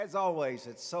As always,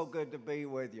 it's so good to be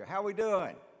with you. How we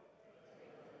doing?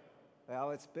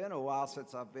 Well, it's been a while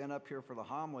since I've been up here for the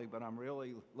homily, but I'm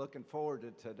really looking forward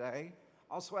to today.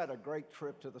 Also had a great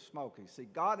trip to the Smokies. See,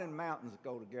 God and mountains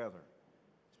go together,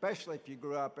 especially if you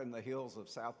grew up in the hills of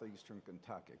southeastern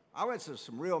Kentucky. I went to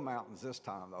some real mountains this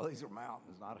time, though. These are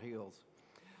mountains, not hills.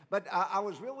 But I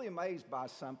was really amazed by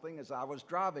something as I was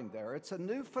driving there. It's a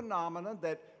new phenomenon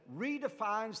that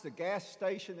redefines the gas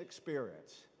station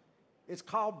experience. It's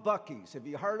called Buc-ee's. Have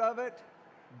you heard of it?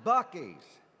 Buc-ee's.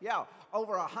 Yeah,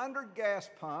 over 100 gas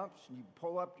pumps. You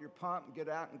pull up your pump and get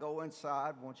out and go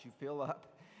inside once you fill up.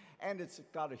 And it's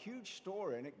got a huge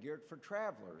store in it geared for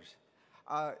travelers.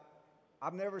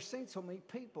 I've never seen so many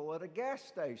people at a gas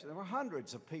station. There were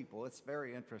hundreds of people. It's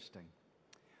very interesting.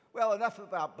 Well, enough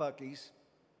about Buc-ee's.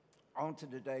 On to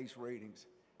today's readings.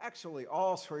 Actually,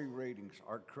 all three readings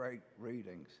are great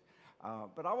readings.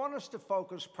 But I want us to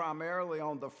focus primarily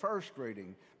on the first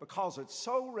reading because it's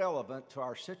so relevant to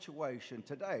our situation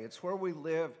today. It's where we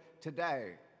live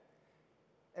today.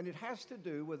 And it has to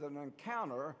do with an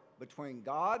encounter between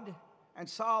God and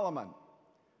Solomon.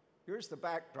 Here's the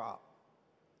backdrop.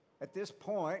 At this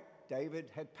point, David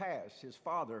had passed, his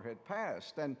father had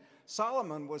passed, and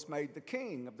Solomon was made the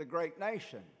king of the great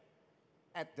nation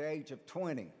at the age of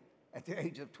 20. At the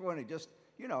age of 20, just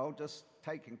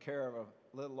taking care of a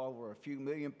little over a few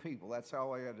million people. That's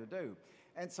all he had to do.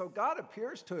 And so God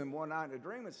appears to him one night in a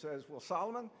dream and says, well,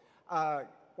 Solomon,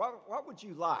 what would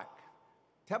you like?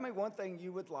 Tell me one thing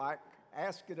you would like.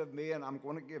 Ask it of me, and I'm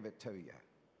going to give it to you.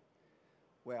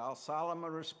 Well,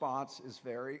 Solomon's response is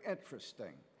very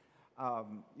interesting.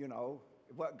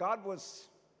 What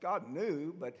God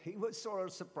knew, but he was sort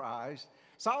of surprised.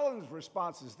 Solomon's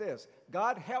response is this: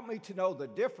 God, help me to know the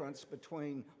difference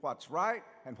between what's right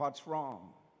and what's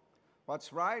wrong.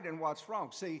 What's right and what's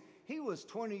wrong. See, he was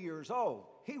 20 years old.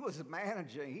 He was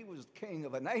he was king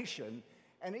of a nation,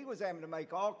 and he was having to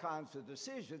make all kinds of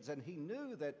decisions, and he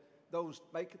knew that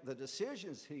the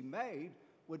decisions he made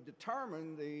would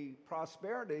determine the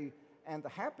prosperity and the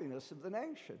happiness of the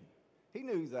nation. He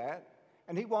knew that,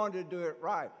 and he wanted to do it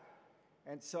right.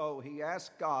 And so he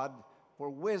asked God for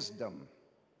wisdom.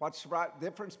 What's right,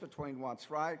 difference between what's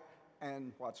right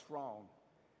and what's wrong.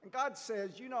 And God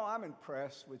says, I'm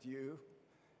impressed with you.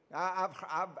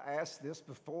 I've asked this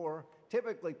before.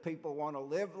 Typically, people want to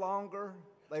live longer,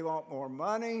 they want more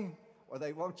money, or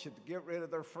they want you to get rid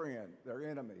of their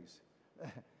enemies.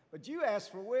 But you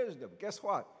ask for wisdom. Guess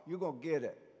what? You're going to get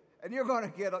it. And you're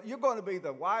going to be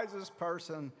the wisest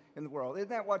person in the world. Isn't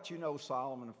that what you know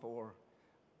Solomon for?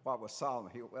 What was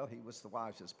Solomon? He was the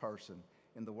wisest person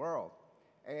in the world.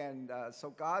 And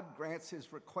so God grants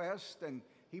his request, and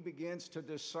he begins to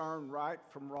discern right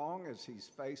from wrong as he's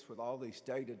faced with all these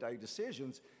day-to-day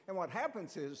decisions. And what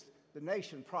happens is the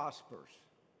nation prospers.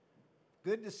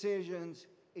 Good decisions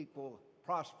equal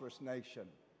prosperous nation.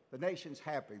 The nation's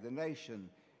happy. The nation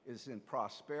is in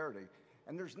prosperity.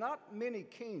 And there's not many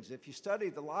kings. If you study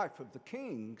the life of the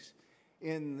kings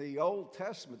in the Old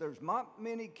Testament, there's not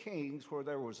many kings where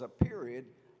there was a period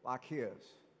like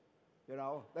his.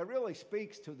 That really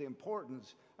speaks to the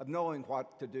importance of knowing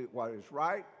what to do, what is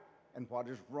right and what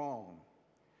is wrong.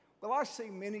 Well, I see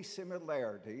many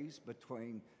similarities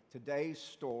between today's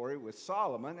story with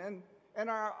Solomon and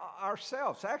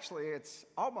ourselves. Actually, it's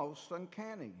almost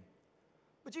uncanny.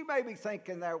 But you may be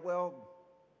thinking that, well,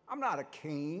 I'm not a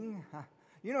king.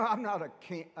 I'm not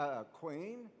a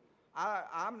queen.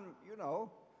 I'm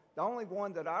the only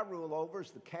one that I rule over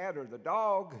is the cat or the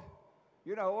dog.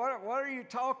 What are you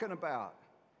talking about?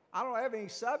 I don't have any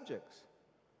subjects.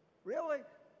 Really?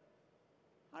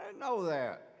 I didn't know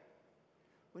that.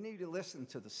 We need to listen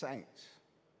to the saints.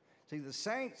 See, the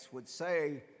saints would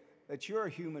say that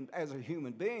as a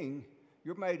human being,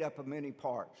 you're made up of many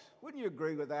parts. Wouldn't you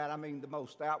agree with that? I mean, the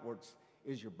most outward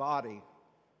is your body,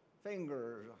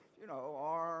 fingers,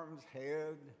 arms,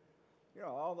 head,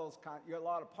 all those you're a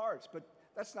lot of parts, but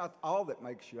that's not all that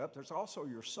makes you up. There's also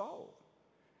your soul.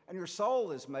 And your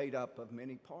soul is made up of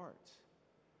many parts.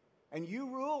 And you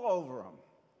rule over them.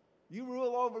 You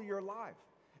rule over your life.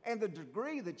 And the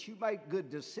degree that you make good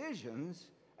decisions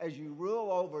as you rule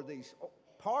over these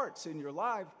parts in your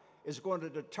life is going to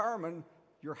determine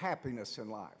your happiness in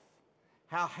life.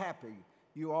 How happy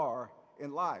you are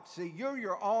in life. See, you're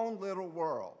your own little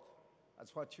world.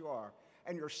 That's what you are.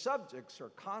 And your subjects are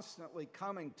constantly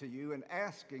coming to you and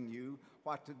asking you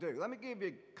what to do. Let me give you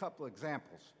a couple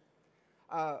examples.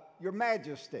 Your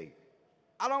Majesty,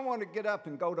 I don't want to get up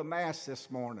and go to Mass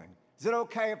this morning. Is it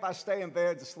okay if I stay in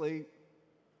bed to sleep?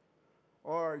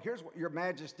 Or here's what, Your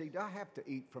Majesty, do I have to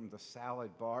eat from the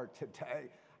salad bar today?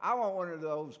 I want one of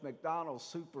those McDonald's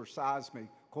Super Size Me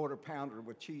quarter pounder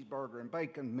with cheeseburger and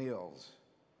bacon meals.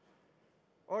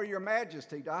 Or Your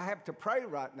Majesty, I have to pray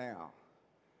right now.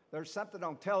 There's something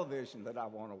on television that I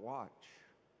want to watch.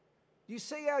 You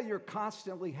see how you're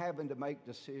constantly having to make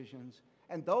decisions,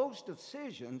 and those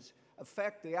decisions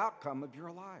affect the outcome of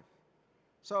your life.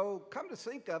 So come to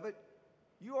think of it,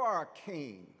 you are a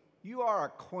king, you are a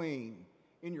queen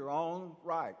in your own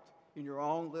right, in your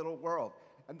own little world.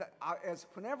 And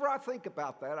whenever I think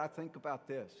about that, I think about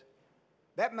this.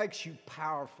 That makes you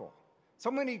powerful.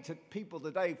 So many people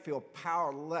today feel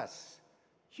powerless.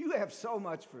 You have so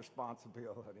much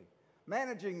responsibility.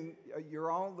 Managing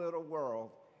your own little world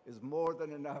is more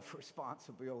than enough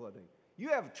responsibility. You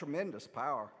have tremendous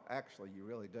power, actually, you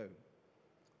really do.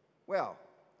 Well,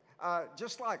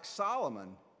 just like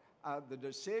Solomon, the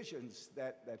decisions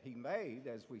that he made,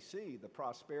 as we see, the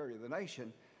prosperity of the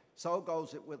nation, so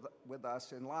goes it with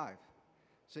us in life.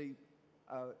 See,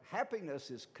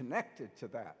 happiness is connected to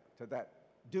that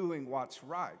doing what's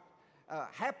right.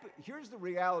 Here's the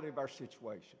reality of our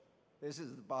situation. This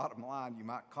is the bottom line, you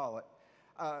might call it.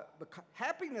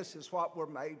 Happiness is what we're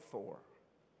made for.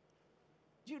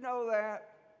 Do you know that?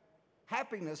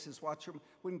 Happiness is what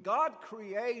when God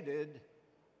created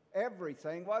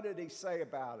everything, what did he say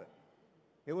about it?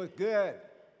 It was good.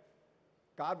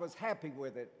 God was happy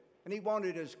with it, and he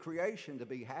wanted his creation to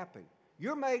be happy.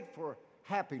 You're made for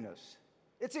happiness.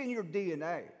 It's in your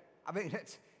DNA. I mean,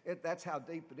 that's how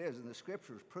deep it is, and the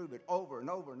scriptures prove it over and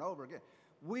over and over again.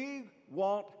 We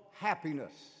want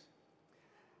happiness.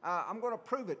 I'm going to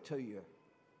prove it to you.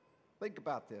 Think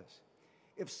about this.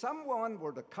 If someone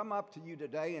were to come up to you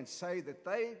today and say that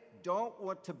they don't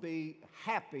want to be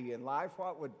happy in life,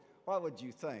 what would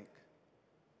you think?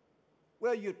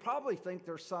 Well, you'd probably think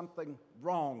there's something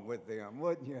wrong with them,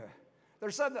 wouldn't you?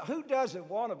 There's something. Who doesn't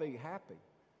want to be happy?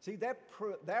 See, that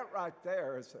right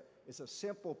there is a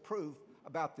simple proof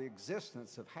about the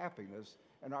existence of happiness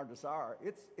and our desire.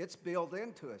 It's built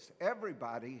into us.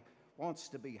 Everybody wants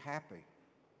to be happy.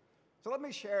 So let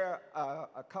me share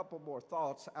a couple more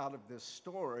thoughts out of this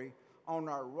story on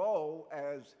our role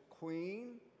as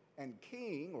queen and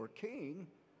king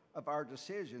of our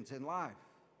decisions in life.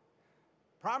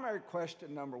 Primary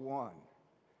question number one,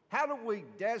 how do we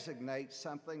designate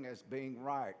something as being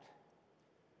right?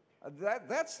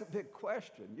 That's the big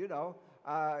question, you know.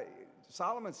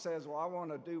 Solomon says, well, I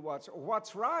want to do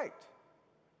what's right.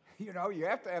 You know, you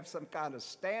have to have some kind of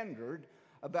standard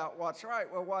about what's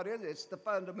right. Well, what is it? It's the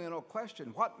fundamental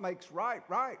question. What makes right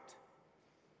right?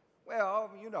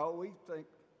 Well, you know, we think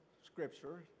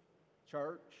Scripture,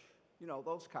 church, you know,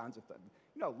 those kinds of things.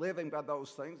 You know, living by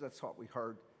those things, that's what we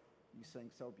heard you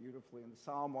sing so beautifully in the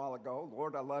psalm a while ago.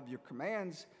 Lord, I love your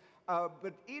commands.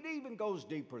 But it even goes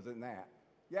deeper than that.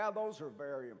 Yeah, those are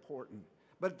very important.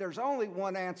 But there's only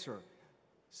one answer.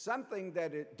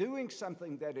 Doing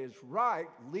something that is right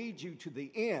leads you to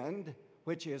the end,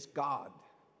 which is God.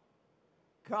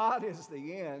 God is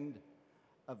the end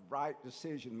of right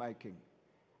decision making.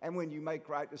 And when you make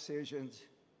right decisions,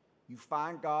 you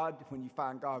find God. When you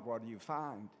find God, what do you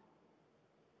find?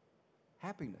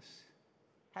 Happiness.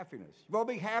 Happiness. You want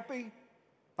to be happy?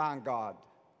 Find God.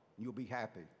 You'll be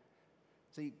happy.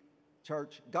 See,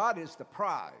 church, God is the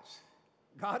prize.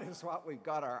 God is what we've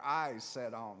got our eyes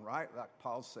set on, right? Like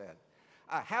Paul said.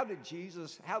 How did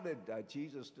Jesus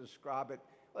describe it?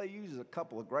 Well, he uses a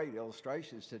couple of great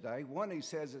illustrations today. One, he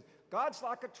says, God's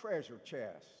like a treasure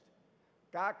chest.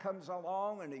 Guy comes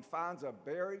along and he finds a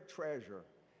buried treasure,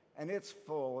 and it's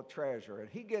full of treasure. And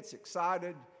he gets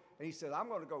excited, and he said, I'm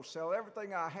going to go sell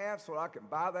everything I have so I can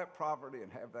buy that property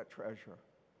and have that treasure.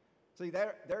 See,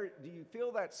 do you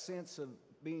feel that sense of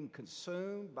being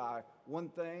consumed by one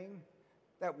thing?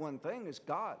 That one thing is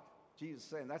God. Jesus is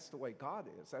saying that's the way God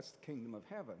is. That's the kingdom of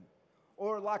heaven.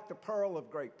 Or like the pearl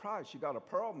of great price. You got a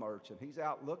pearl merchant. He's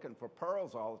out looking for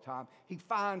pearls all the time. He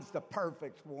finds the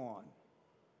perfect one.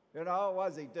 You know, what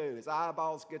does he do? His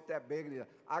eyeballs get that big, and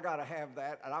I got to have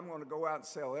that, and I'm going to go out and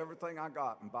sell everything I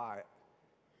got and buy it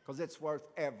because it's worth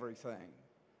everything.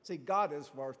 See, God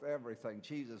is worth everything.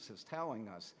 Jesus is telling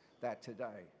us that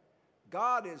today.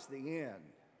 God is the end.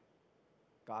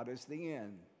 God is the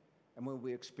end. And when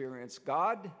we experience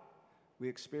God, we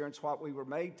experience what we were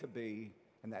made to be,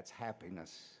 and that's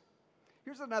happiness.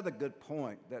 Here's another good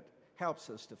point that helps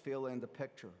us to fill in the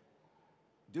picture.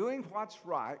 Doing what's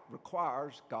right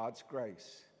requires God's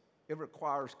grace. It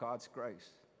requires God's grace.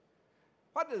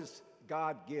 What does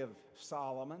God give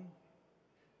Solomon?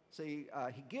 See,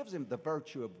 he gives him the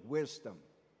virtue of wisdom,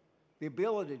 the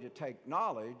ability to take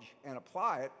knowledge and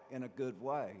apply it in a good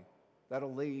way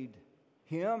that'll lead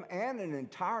him and an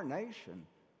entire nation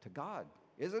to God.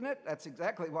 Isn't it? That's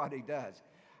exactly what he does.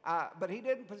 But he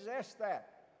didn't possess that.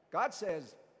 God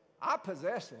says, I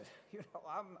possess it.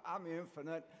 I'm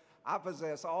infinite. I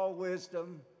possess all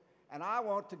wisdom, and I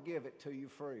want to give it to you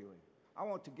freely. I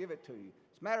want to give it to you.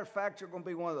 As a matter of fact, you're going to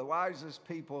be one of the wisest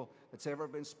people that's ever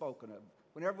been spoken of.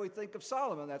 Whenever we think of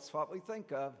Solomon, that's what we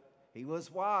think of. He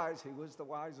was wise. He was the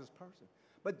wisest person.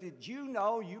 But did you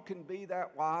know you can be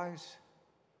that wise?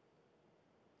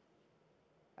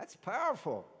 That's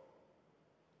powerful.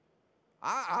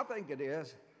 I think it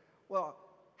is. Well,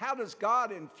 how does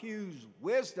God infuse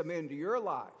wisdom into your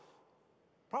life?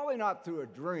 Probably not through a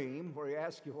dream where he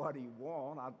asks you what do you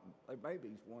want. Maybe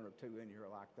one or two in here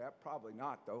like that. Probably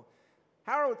not, though.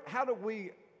 How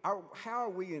are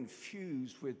we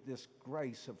infused with this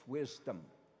grace of wisdom?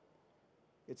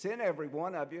 It's in every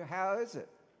one of you. How is it?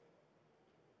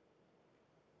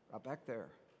 Right back there.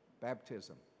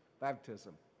 Baptism.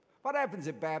 Baptism. What happens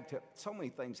at baptism? So many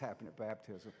things happen at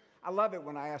baptism. I love it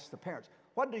when I ask the parents,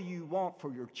 what do you want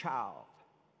for your child?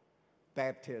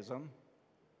 Baptism.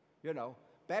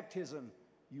 Baptism,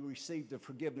 you receive the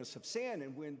forgiveness of sin,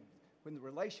 and when the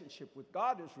relationship with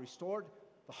God is restored,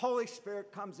 the Holy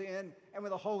Spirit comes in, and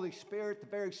with the Holy Spirit, the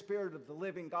very Spirit of the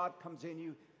living God comes in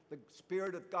you. The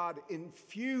Spirit of God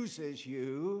infuses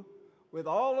you with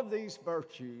all of these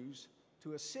virtues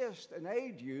to assist and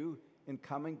aid you in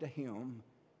coming to Him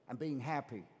and being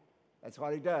happy. That's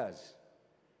what He does.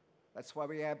 That's why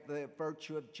we have the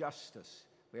virtue of justice.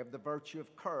 We have the virtue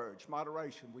of courage,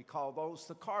 moderation. We call those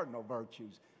the cardinal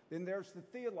virtues. Then there's the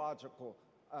theological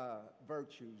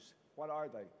virtues. What are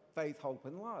they? Faith, hope,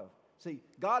 and love. See,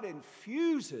 God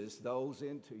infuses those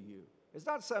into you. It's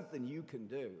not something you can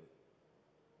do.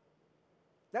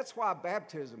 That's why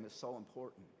baptism is so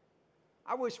important.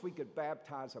 I wish we could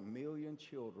baptize 1 million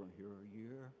children here a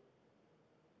year.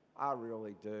 I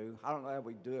really do. I don't know how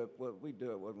we do it. Well, we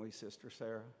do it, wouldn't we, Sister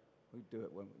Sarah? We do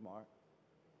it, wouldn't we, Mark?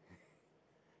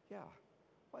 Yeah.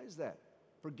 What is that?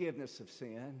 Forgiveness of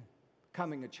sin,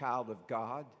 becoming a child of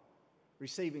God,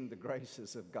 receiving the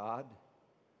graces of God.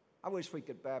 I wish we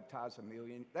could baptize 1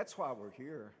 million. That's why we're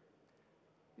here,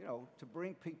 to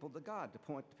bring people to God, to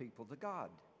point people to God.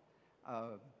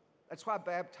 That's why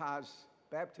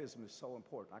baptism is so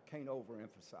important. I can't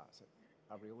overemphasize it.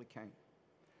 I really can't.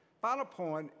 Final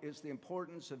point is the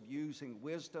importance of using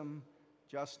wisdom,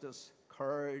 justice,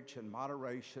 courage, and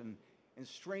moderation in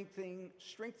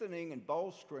strengthening and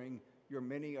bolstering your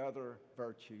many other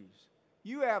virtues.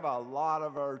 You have a lot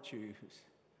of virtues.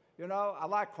 I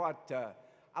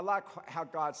like how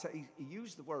God said, he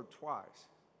used the word twice.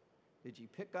 Did you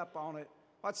pick up on it?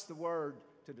 What's the word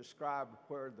to describe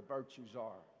where the virtues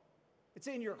are? It's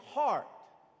in your heart.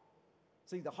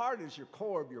 See, the heart is your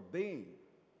core of your being.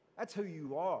 That's who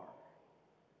you are.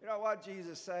 You know what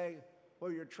Jesus say?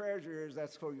 Where your treasure is,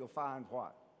 that's where you'll find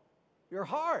what? Your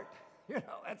heart.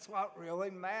 That's what really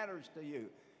matters to you.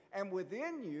 And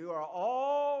within you are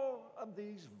all of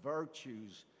these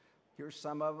virtues. Here's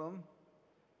some of them.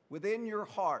 Within your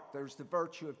heart, there's the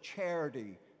virtue of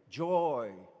charity,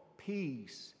 joy,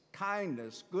 peace,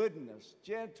 kindness, goodness,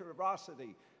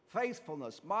 generosity,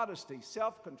 faithfulness, modesty,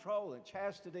 self-control, and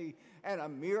chastity, and a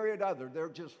myriad other. They're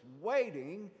just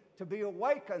waiting to be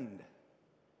awakened.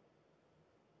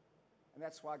 And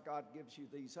that's why God gives you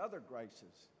these other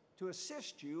graces, to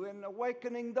assist you in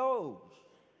awakening those.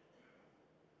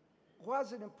 Why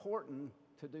is it important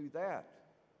to do that?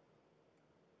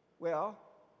 Well,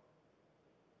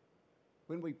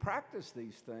 when we practice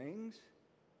these things,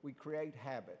 we create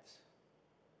habits.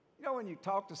 When you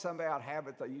talk to somebody about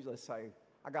habits, they usually say,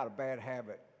 I got a bad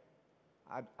habit.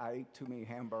 I eat too many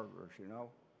hamburgers,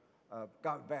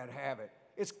 got a bad habit.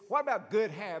 What about good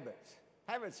habits?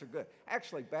 Habits are good.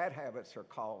 Actually, bad habits are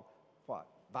called what?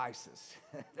 Vices.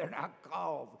 They're not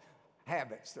called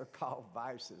habits. They're called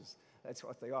vices. That's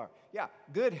what they are. Yeah,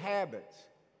 good habits.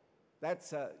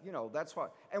 That's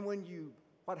what. And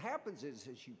what happens is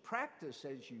as you practice,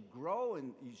 as you grow,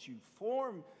 and as you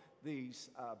form these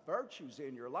virtues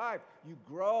in your life, you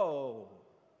grow.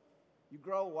 You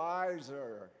grow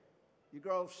wiser. You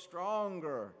grow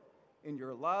stronger in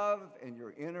your love and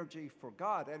your energy for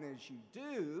God. And as you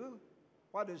do,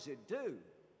 what does it do?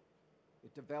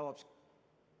 It develops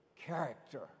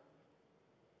character.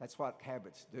 That's what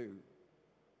habits do.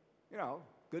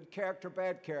 Good character,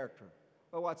 bad character.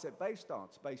 Well, what's it based on?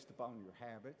 It's based upon your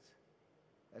habits.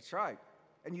 That's right.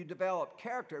 And you develop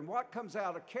character. And what comes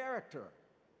out of character?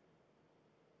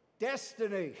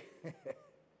 Destiny.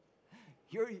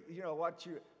 Who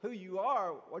you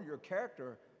are, what your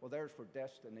character, well, there's where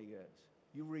destiny is.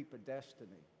 You reap a destiny.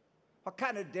 What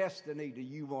kind of destiny do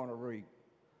you want to reap?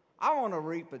 I want to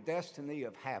reap a destiny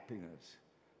of happiness,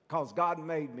 because God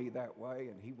made me that way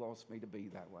and He wants me to be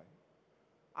that way.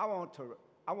 I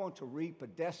want to reap a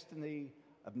destiny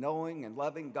of knowing and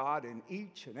loving God in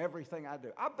each and everything I do.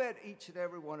 I bet each and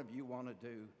every one of you want to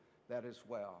do that as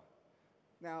well.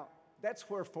 Now, that's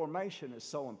where formation is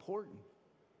so important.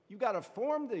 You've got to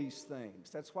form these things.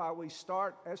 That's why we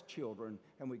start as children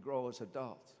and we grow as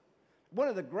adults. One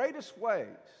of the greatest ways,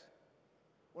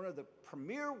 one of the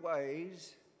premier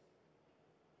ways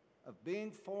of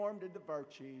being formed into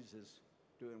virtues is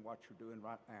doing what you're doing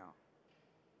right now,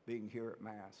 being here at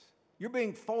Mass. You're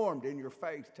being formed in your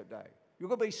faith today. You're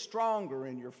going to be stronger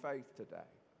in your faith today.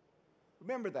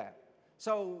 Remember that.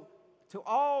 So, to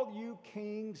all you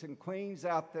kings and queens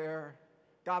out there,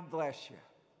 God bless you.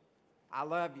 I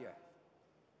love you.